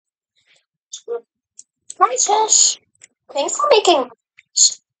Hi, Tish. Thanks for making.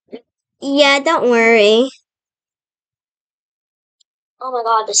 Yeah, don't worry. Oh my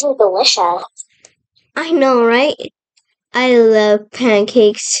god, this is delicious. I know, right? I love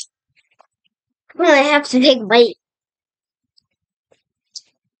pancakes. Well, I have to take a bite.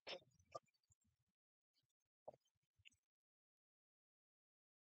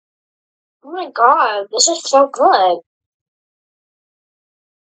 Oh my god, this is so good.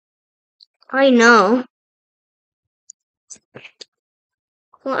 I know.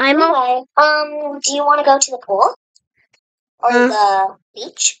 Well, Anyway, do you want to go to the pool or the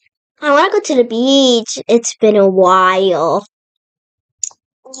beach? I want to go to the beach. It's been a while.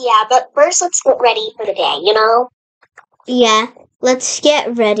 Yeah, but first let's get ready for the day, you know? Yeah, let's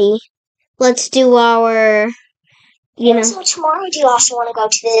get ready. Let's do our, So tomorrow, do you also want to go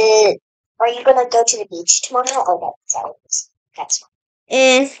to the? Are you gonna go to the beach tomorrow? Oh, no, that's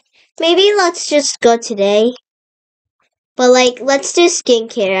fine. maybe let's just go today. But let's do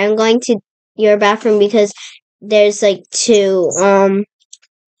skincare. I'm going to your bathroom because there's two,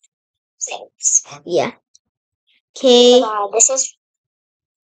 Thanks. yeah. Okay. This is.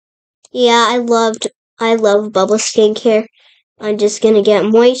 Yeah, I love bubble skincare. I'm just gonna get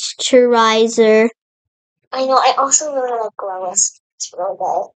moisturizer. I know. I also really like Glowless. It's really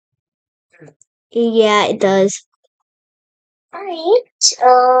good. Yeah, it does. Alright,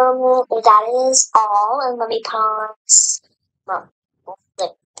 that is all, and let me put on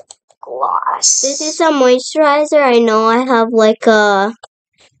lip gloss. This is a moisturizer. I know I have a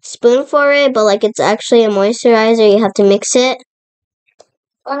spoon for it, but it's actually a moisturizer. You have to mix it.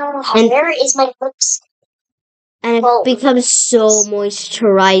 Where is my lips? And it becomes so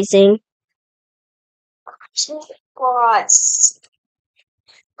moisturizing. Gloss.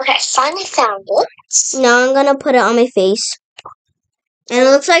 Okay, finally found it. Now I'm gonna put it on my face. And it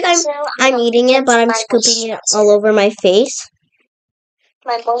looks like I'm eating it, but I'm scooping it all over my face.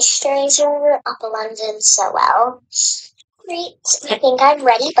 My moisturizer blends in so well. Great. I think I'm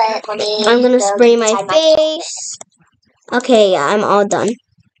ready, but let me. I'm gonna spray my face. Okay, yeah, I'm all done.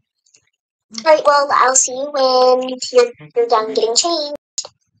 Alright, well, I'll see you when you're done getting changed.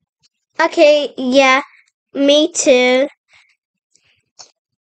 Okay, yeah, me too.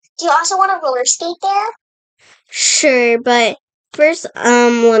 Do you also want to roller skate there? Sure, but first,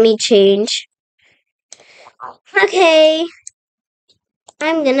 let me change. Okay,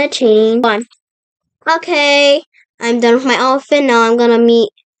 I'm gonna change. On. Okay, I'm done with my outfit. Now I'm gonna meet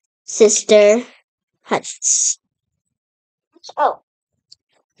Sister Huts. Oh.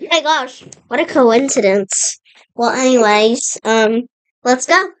 Oh my gosh, what a coincidence. Well, anyways, let's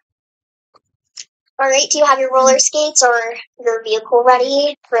go. Alright, do you have your roller skates or your vehicle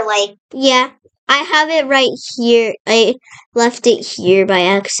ready for Yeah, I have it right here. I left it here by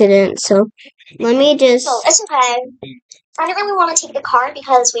accident, so let me just. Oh, it's okay. I don't really want to take the car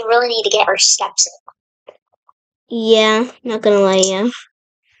because we really need to get our steps in. Yeah, not gonna lie, yeah.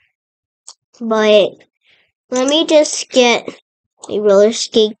 But let me just get my roller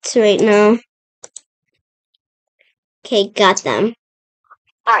skates right now. Okay, got them.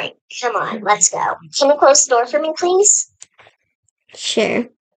 Alright, come on, let's go. Can you close the door for me, please? Sure.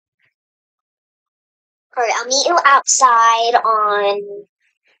 Alright, I'll meet you outside on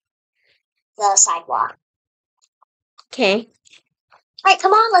the sidewalk. Okay. Alright,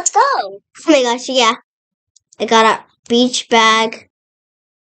 come on, let's go. Oh my gosh, yeah. I got a beach bag.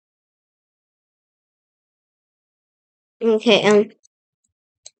 Okay,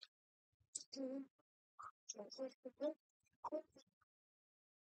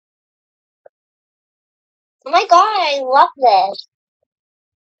 Oh my god, I love this.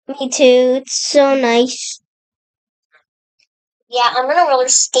 me too. It's so nice. Yeah, I'm gonna roller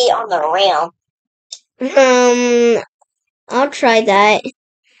skate on the ramp. I'll try that.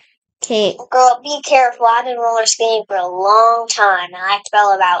 Okay. Girl, be careful. I've been roller skating for a long time, and I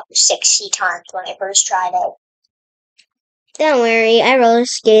fell about 60 times when I first tried it. Don't worry, I roller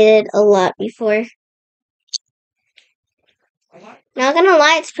skated a lot before. Not gonna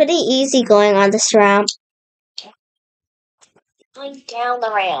lie, it's pretty easy going on this ramp. Going down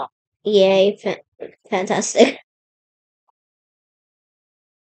the ramp. Yay, fantastic.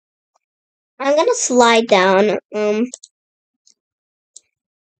 I'm gonna slide down. Come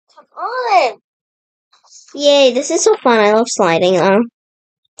on. Yay, this is so fun. I love sliding.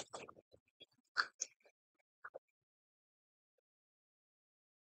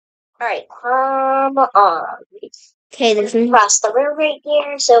 Alright, come on. Okay, there's. Cross the river right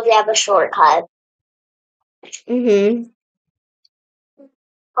here, so we have a shortcut. Mm-hmm.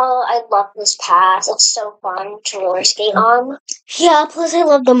 Oh, I love this path. It's so fun to roller skate on. Yeah, plus I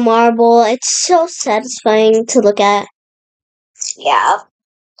love the marble. It's so satisfying to look at. Yeah.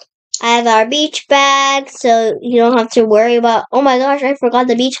 I have our beach bag, so you don't have to worry about, oh my gosh, I forgot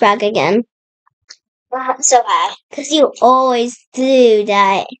the beach bag again. So bad. Because you always do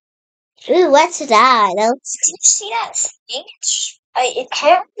that. Ooh, what's that? Did you see that thing? I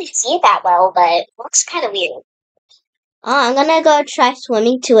can't really see it that well, but it looks kind of weird. Oh, I'm gonna go try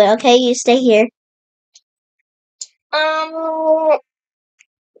swimming to it, okay? You stay here. Okay.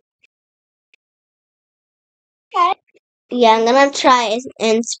 Yeah, I'm gonna try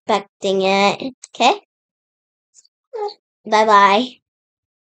inspecting it, okay? Bye-bye.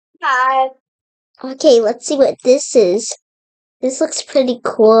 Bye. Okay, let's see what this is. This looks pretty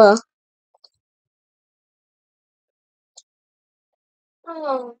cool.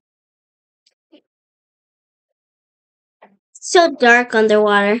 Oh. So dark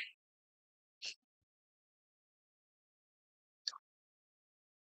underwater.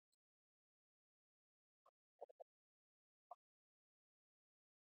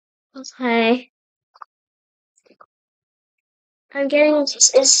 Okay.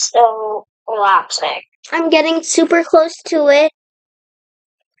 This is so relaxing. I'm getting super close to it.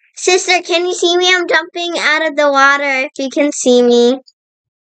 Sister, can you see me? I'm jumping out of the water if you can see me.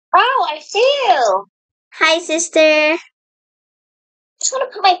 Oh, I see you. Hi, sister. Just want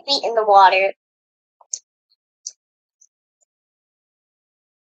to put my feet in the water.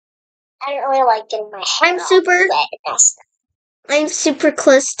 I don't really like getting my hair I'm super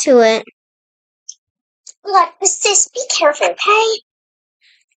close to it. Look, sis, be careful, okay?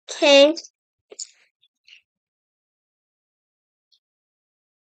 Okay.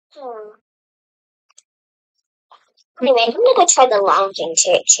 Anyway, I'm gonna go try the lounging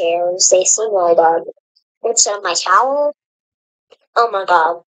chairs. They seem really good. Instead of my towel. Oh my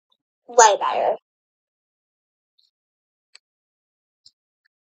god. Way better.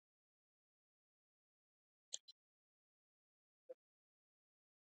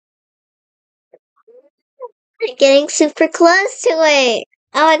 I'm getting super close to it.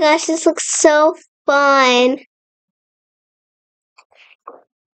 Oh my gosh, this looks so fun.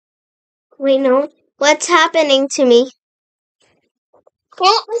 Wait, no. What's happening to me?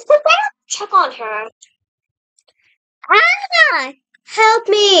 Well, let's go check on her. Ah! Help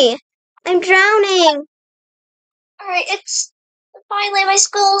me! I'm drowning. Alright, it's finally my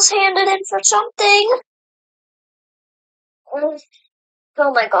school's handed in for something. Oh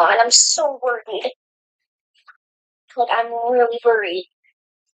my god, I'm so worried. Like, I'm really worried.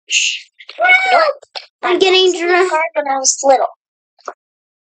 I'm getting drowned. When I was little.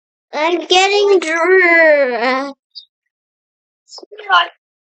 I'm getting drowned. Oh my god.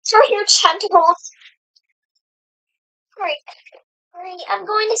 Throw your tentacles. Hurry. Hurry, I'm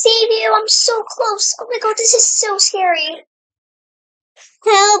going to save you. I'm so close. Oh my god, this is so scary.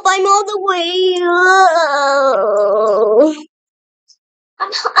 Help, I'm all the way.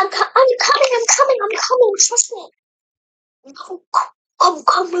 I'm coming. Trust me. I'm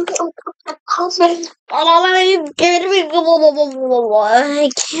coming. I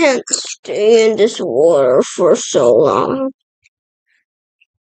can't stay in this water for so long.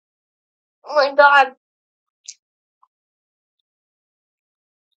 Oh my god.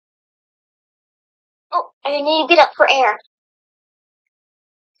 Oh, I need to get up for air.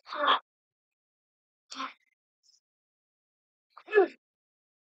 Oh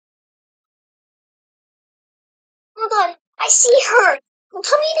my god, I see her. I'm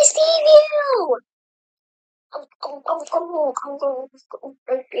coming to save you.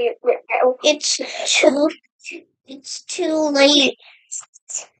 It's too late.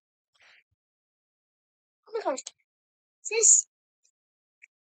 Oh my gosh, sis.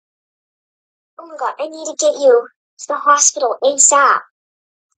 Oh my god, I need to get you to the hospital ASAP.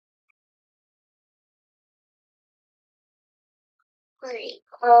 Right.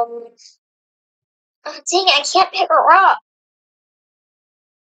 Oh, dang it, I can't pick her up.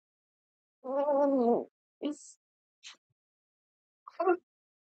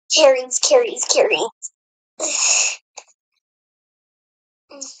 Carries.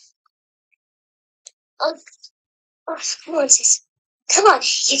 Oh, come on, sis. Come on,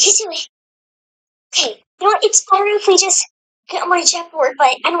 you can do it. Okay, you know what? It's better if we just get on my jetboard, but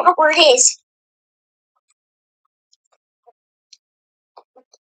I don't know where it is.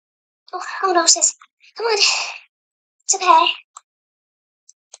 Oh no, sis. Come on. It's okay.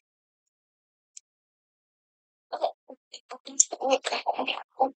 Okay. Oh my god.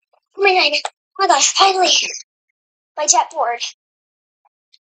 Oh my gosh, finally. My jetboard.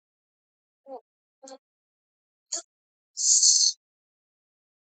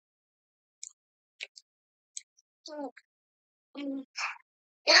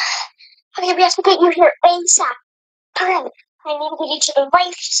 Okay, we have to get you here ASAP. Hurry. I need to get you to the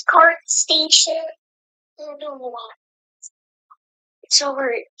lifeguard station. Oh, no. It's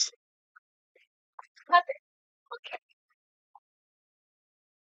over.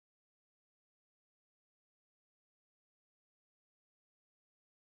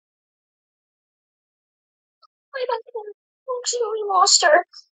 Oh, we lost her.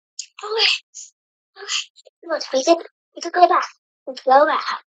 Okay. Look, we could go back. We could go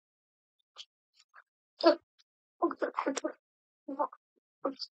back.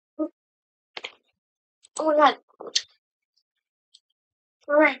 Oh my god.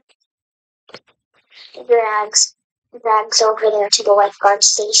 Alright. Drags. Drags over there to the lifeguard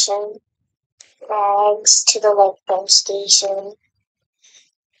station. Drags to the lifeguard station.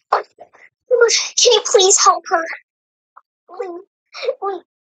 Can you please help her? Please,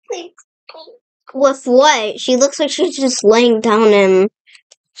 please. With what? She looks like she's just laying down and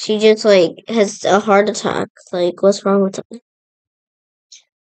she just like has a heart attack. Like, what's wrong with her?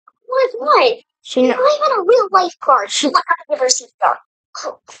 What? She Not even a real lifeguard. She's not gonna give her CPR.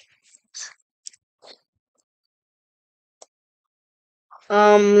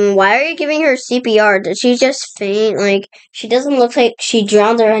 Why are you giving her CPR? Did she just faint? Like, she doesn't look like she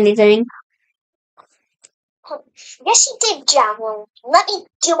drowned or anything. Yes, she did, Javelin. Let me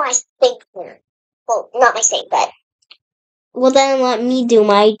do my thing here. Well, not my thing, but... Well, then let me do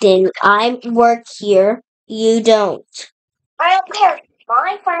my thing. I work here. You don't. I don't care.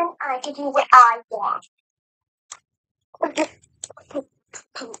 My friend, I can do what I want.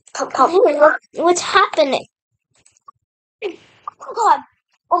 What's happening? Oh god.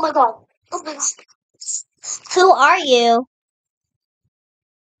 Oh my god. Oh my god. Who are you?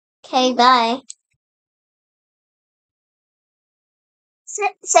 Okay, bye.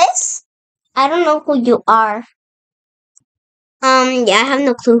 Sis? I don't know who you are. Yeah, I have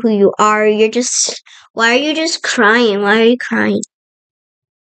no clue who you are. Why are you just crying? Why are you crying?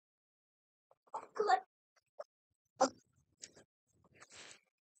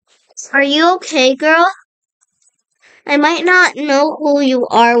 Are you okay, girl? I might not know who you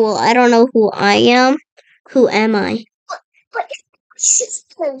are. Well, I don't know who I am. Who am I? But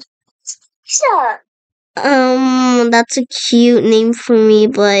sister. That's a cute name for me,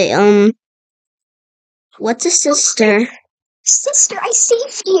 but, what's a sister? Sister, I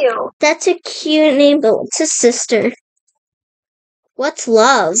saved you. That's a cute name, but what's a sister? What's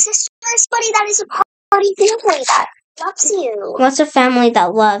love? Sister is somebody that is a party family that loves you. What's a family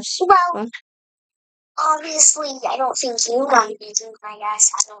that loves? Well, obviously, I don't think you love me. I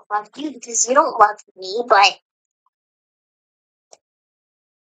guess I don't love you because you don't love me, but...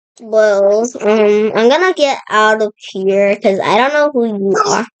 Well, I'm gonna get out of here because I don't know who you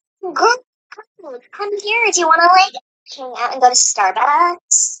are. Good. Come here. Do you want to, like, hang out and go to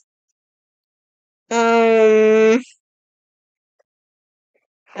Starbucks? I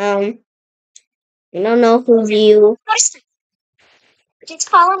don't know who you. Go to Starbucks. Just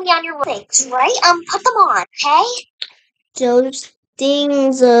follow me on your things, right? Put them on, okay? Those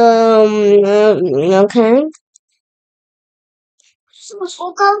things, okay. So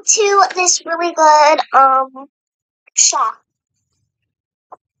we'll go to this really good, shop.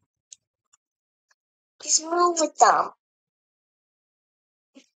 Just move with them.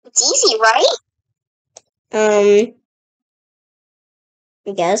 It's easy, right?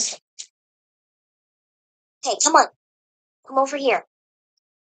 I guess. Okay, come on. Come over here.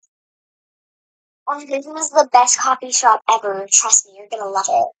 Oh, this is the best coffee shop ever. Trust me, you're gonna love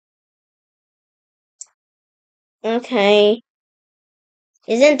it. Okay.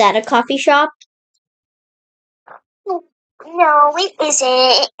 Isn't that a coffee shop? No, it isn't.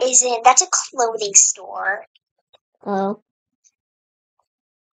 It isn't. That's a clothing store. Oh.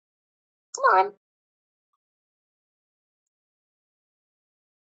 Come on.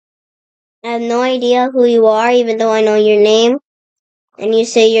 I have no idea who you are, even though I know your name. And you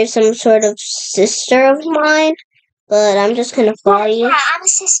say you're some sort of sister of mine, but I'm just gonna follow you. Yeah, I'm a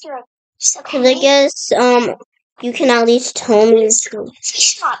sister. Because I guess, you can at least tell me.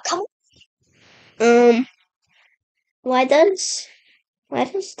 Stop. Come Why does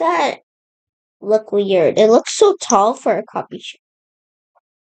that look weird? It looks so tall for a coffee shop.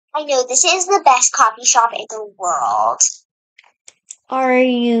 I know, this is the best coffee shop in the world. Are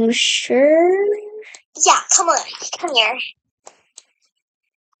you sure? Yeah, come on. Come here.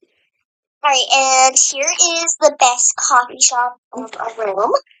 Alright, and here is the best coffee shop of a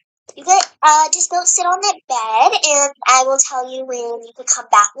room. You could just go sit on that bed, and I will tell you when you can come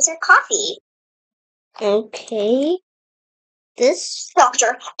back with your coffee. Okay. This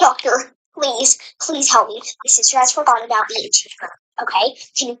Doctor. Please help me. My sister has forgotten about me and she's hurt. Okay?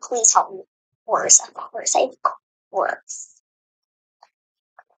 Can you please help me? Of course.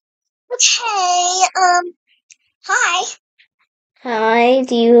 Okay, hi. Hi,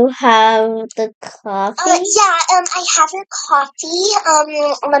 do you have the coffee? Yeah, I have your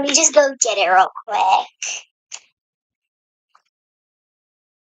coffee. Let me just go get it real quick.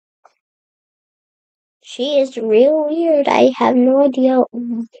 She is real weird. I have no idea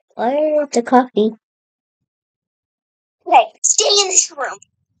where the coffee. Okay, stay in this room.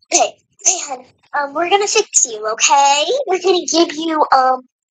 Okay, and, we're gonna fix you, okay? We're gonna give you,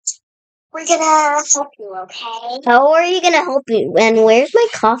 we're gonna help you, okay? How are you gonna help you? And where's my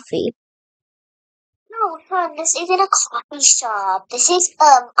coffee? No, hon, this isn't a coffee shop. This is,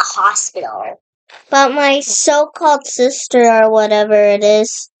 a hospital. But my so-called sister or whatever it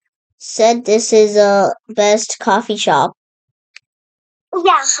is said this is a best coffee shop.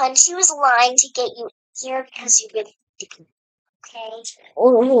 Yeah, hon, she was lying to get you here because you would, okay?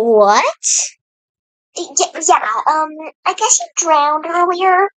 What? Yeah, I guess you drowned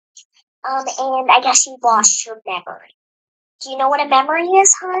earlier, and I guess you lost your memory. Do you know what a memory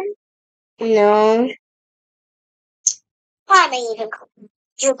is, hon? No. Why am I even?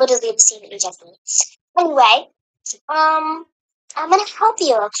 You're literally the same age as me. Anyway, I'm gonna help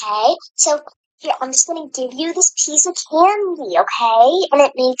you, okay? So here, I'm just gonna give you this piece of candy, okay? And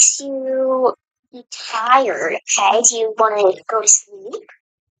it makes you be tired, okay? Do you want to go to sleep?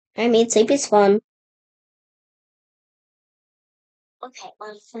 I mean, sleep is fun. Okay,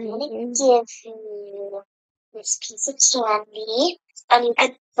 I'm gonna give you this piece of candy, and you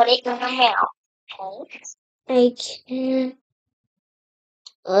can put it in your mouth, okay? I can't.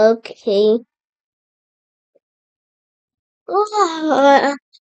 Okay.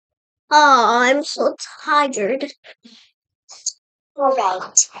 Oh, I'm so tired. All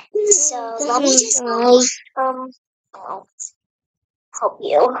right. So let me just I'll help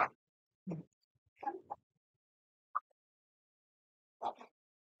you.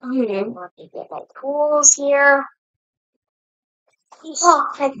 Let me get my tools here. Oh,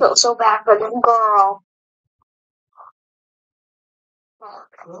 I feel so bad for this girl.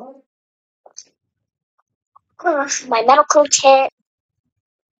 My medical kit.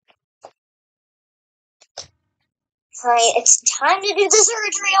 Alright, it's time to do the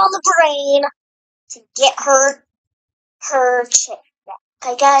surgery on the brain to get her chip back.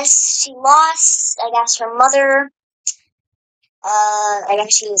 I guess she lost, her mother. I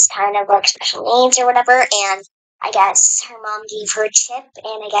guess she was kind of like special needs or whatever, and I guess her mom gave her a chip,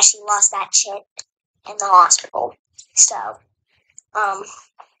 and I guess she lost that chip in the hospital. So,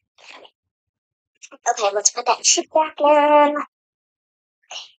 okay, let's put that chip back in.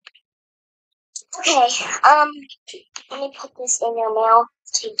 Okay, let me put this in your mouth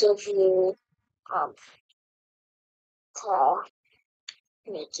to give you, to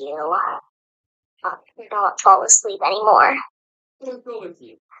make you, not fall asleep anymore.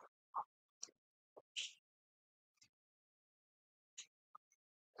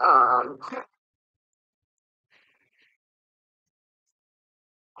 Um,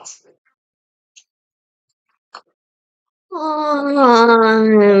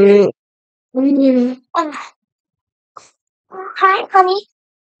 um, hi, honey.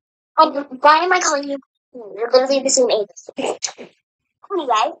 Why am I calling you? You're literally the same age.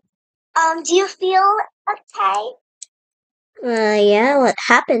 Anyway, do you feel okay? Yeah, what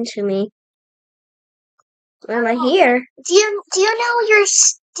happened to me? Why am I here? Do you know your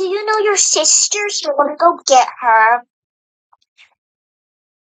sister? So let me go get her.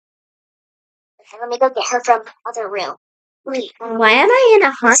 Okay, let me go get her from the other room. Wait, Why am I in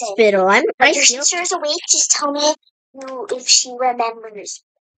a hospital? When your sister's awake, just tell me if she remembers.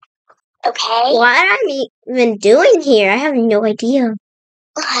 Okay? What am I even doing here? I have no idea.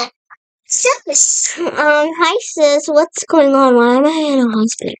 Sis, Hi sis, what's going on? Why am I in a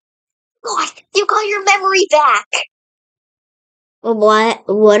hospital? God, you got your memory back.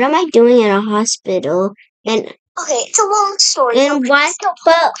 What am I doing in a hospital? And Okay, it's a long story. and why?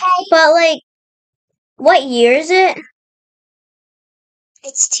 Okay? But like, what year is it?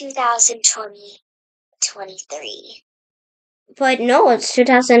 It's 2023. But no, it's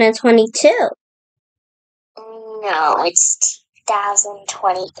 2022. No, it's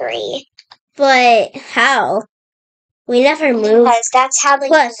 2023. But how? We never moved. Because that's how the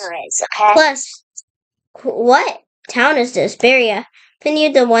year is, okay? Plus, what town is this? Beria. Isn't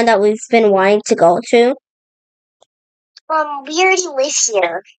you the one that we've been wanting to go to? We already live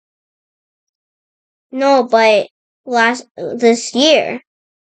here. No, but this year.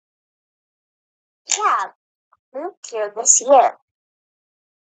 Yeah, moved here this year.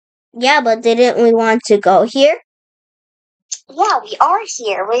 Yeah, but didn't we want to go here? Yeah, we are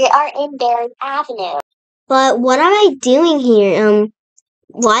here. We are in Barry Avenue. But what am I doing here?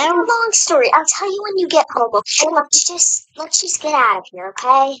 Why It's a are long story. I'll tell you when you get home, okay? Let's just get out of here,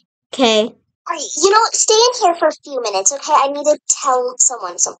 okay? okay? All right, stay in here for a few minutes, okay? I need to tell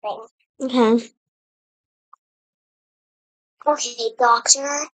someone something. Okay. Okay,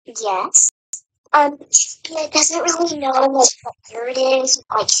 doctor. Yes. Yeah, doesn't really know what year it is.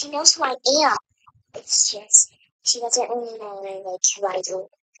 Like, she knows who I am. It's just she doesn't really know like who I do,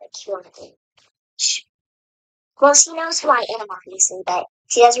 like who I am. Well, she knows who I am, obviously, but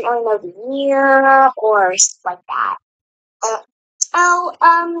she doesn't really know the year or stuff like that. Uh,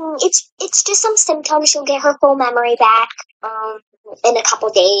 it's just some symptoms. She'll get her full memory back, in a couple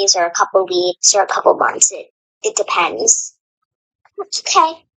days or a couple weeks or a couple months. It depends.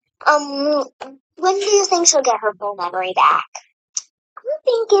 Okay. Um, when do you think she'll get her full memory back? I'm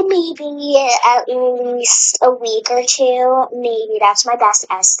thinking maybe at least a week or two. Maybe that's my best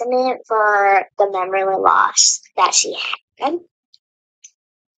estimate for the memory loss that she had.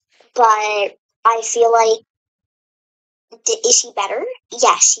 But I feel like, is she better?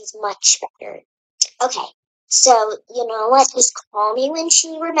 Yes, she's much better. Okay. So, you know what? Just call me when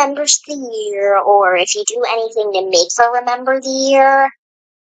she remembers the year, or if you do anything to make her remember the year.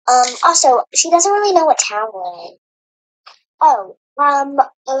 Also, she doesn't really know what town we're in. Oh,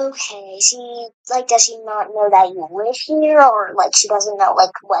 okay. Does she not know that you live here, or, like, she doesn't know,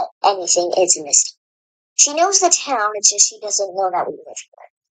 like, what anything is in this town? She knows the town, it's just she doesn't know that we live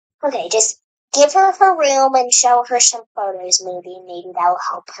here. Okay, just give her her room and show her some photos, maybe. Maybe that'll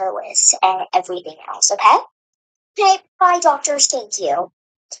help her with everything else, okay? Okay, bye, doctors. Thank you.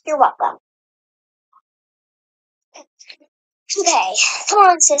 You're welcome. Okay, come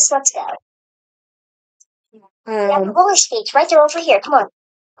on, sis, let's go. Yeah, the roller skates right there over here. Come on.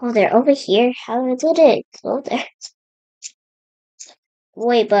 Oh, they're over here. How did it go there?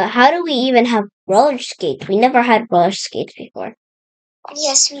 Wait, but how do we even have roller skates? We never had roller skates before.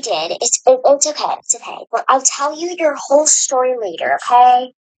 Yes, we did. It's okay. It's okay. But I'll tell you your whole story later,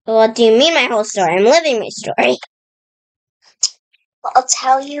 okay? What do you mean my whole story? I'm living my story. Well, I'll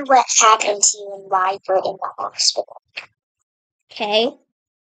tell you what happened to you and why you're in the hospital. Okay.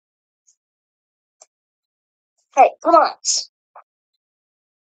 Hey, come on.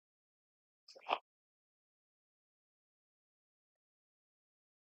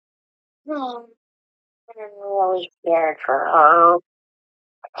 I'm really scared for her.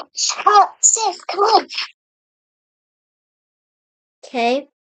 Sis, come on. Okay.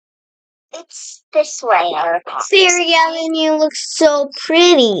 It's this way, our Fairy Avenue looks so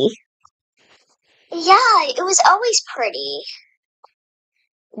pretty. Yeah, it was always pretty.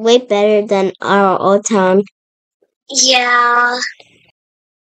 Way better than our old town. Yeah.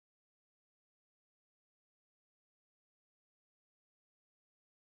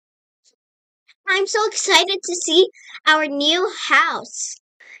 I'm so excited to see our new house.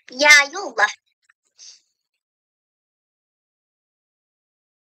 Yeah, you'll love.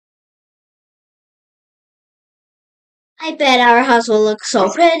 I bet our house will look so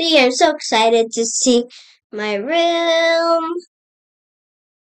pretty. I'm so excited to see my room.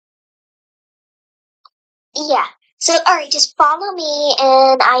 Yeah. So, alright, just follow me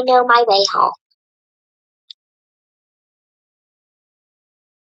and I know my way home.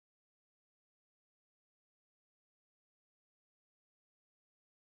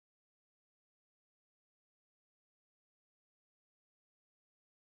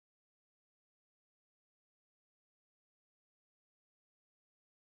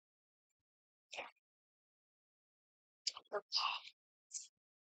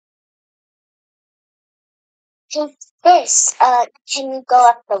 Take this. Can you go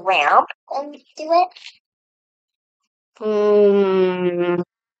up the ramp and do it? Hmm.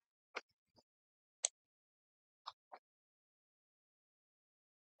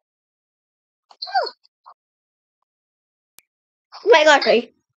 Oh my God,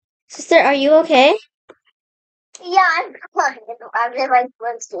 sister, are you okay? Yeah, I'm fine. I'm in my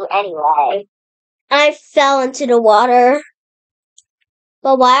swimsuit anyway. I fell into the water.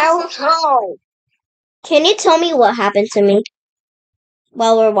 But why are we? No. Can you tell me what happened to me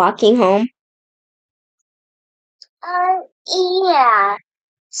while we're walking home? Yeah.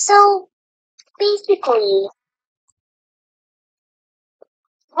 So, basically,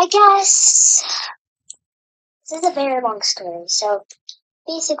 I guess this is a very long story. So,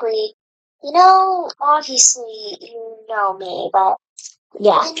 basically, obviously, you know me, but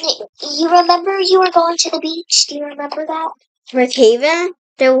Yeah. you remember you were going to the beach? Do you remember that? Brookhaven?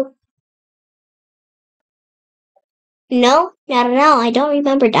 No, not at all. I don't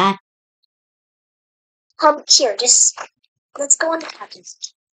remember that. Here, just let's go on the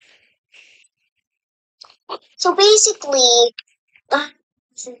package. So basically,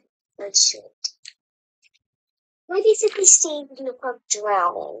 let's shoot. I basically saved you from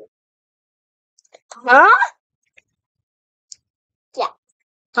drowning. Huh? Yeah.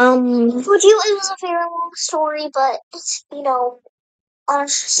 I Told you it was a very long story, but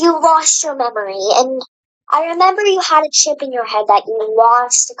you lost your memory, and I remember you had a chip in your head that you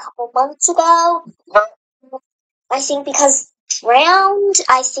lost a couple months ago. I think because drowned,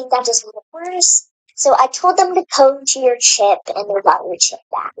 I think that just got worse. So I told them to code to your chip, and they got your chip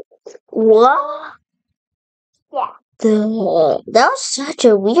back. What? Yeah. That was such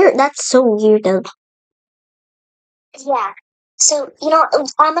a weird. That's so weird. Though. Yeah. So,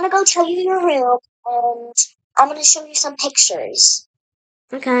 I'm gonna go tell you your room, and I'm gonna show you some pictures.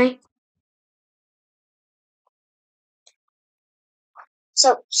 Okay.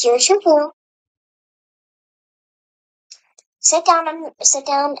 So, here's your room. Sit down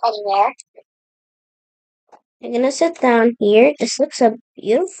anywhere. I'm gonna sit down here. This looks so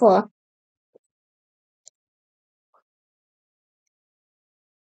beautiful.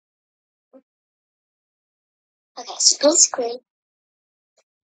 Okay, so basically,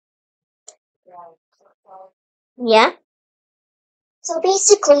 Yeah. so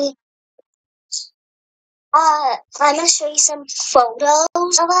basically, I'm gonna show you some photos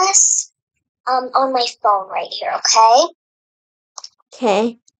of us, on my phone right here, okay?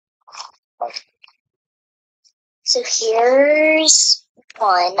 Okay. So here's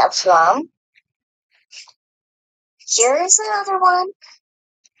one of them. Here's another one.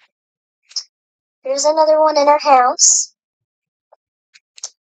 Here's another one in our house.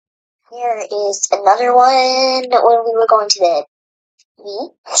 Here is another one when we were going to the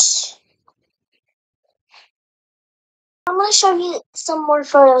beach. I'm gonna show you some more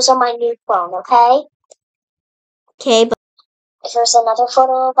photos on my new phone, okay? Okay, but Here's another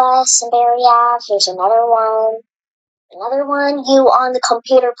photo of us in Barry. Here's another one. Another one, you on the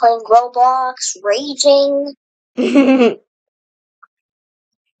computer playing Roblox, raging.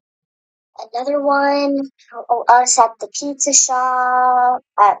 Another one, us at the pizza shop,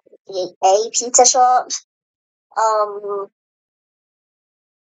 at the A pizza shop. Um,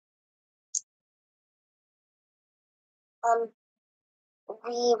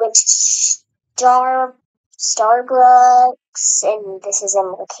 we went to Starbucks, and this is in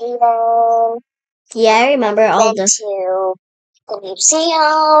Brookhaven. yeah, I remember all Went the. to the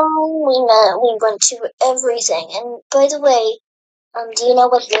museum. We went to everything. And by the way, do you know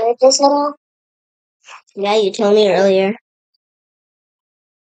what year it is now? Yeah, you told me earlier.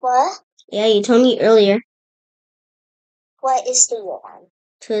 What? Yeah, you told me earlier. What is the year?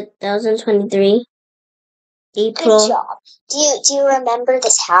 2023. Good April. job. Do you remember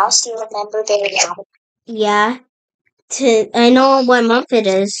this house? Do you remember Barry? Yeah. I know what month it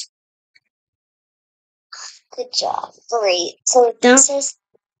is. Good job. Great. So Don't. this is.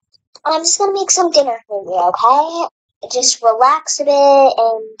 I'm just gonna make some dinner for you, okay? Just relax a bit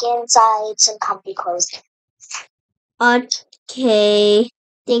and get inside some comfy clothes. Okay.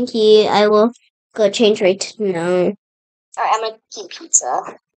 Thank you. I will go change right now. Alright, I'm gonna eat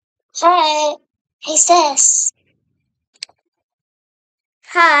pizza. Hey sis.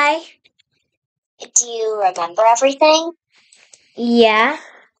 Hi. Do you remember everything? Yeah.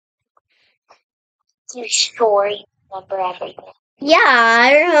 You sure you remember everything? Yeah,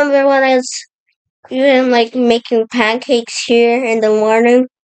 I remember when I was even like making pancakes here in the morning.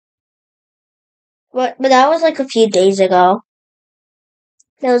 But that was like a few days ago.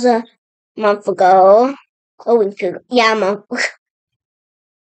 That was a month ago. A week ago. Yeah, a month.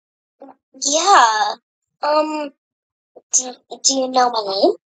 Yeah. Do you know my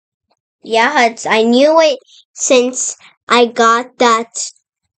name? Yeah, I knew it since I got that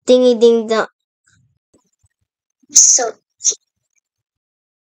dingy ding dong. So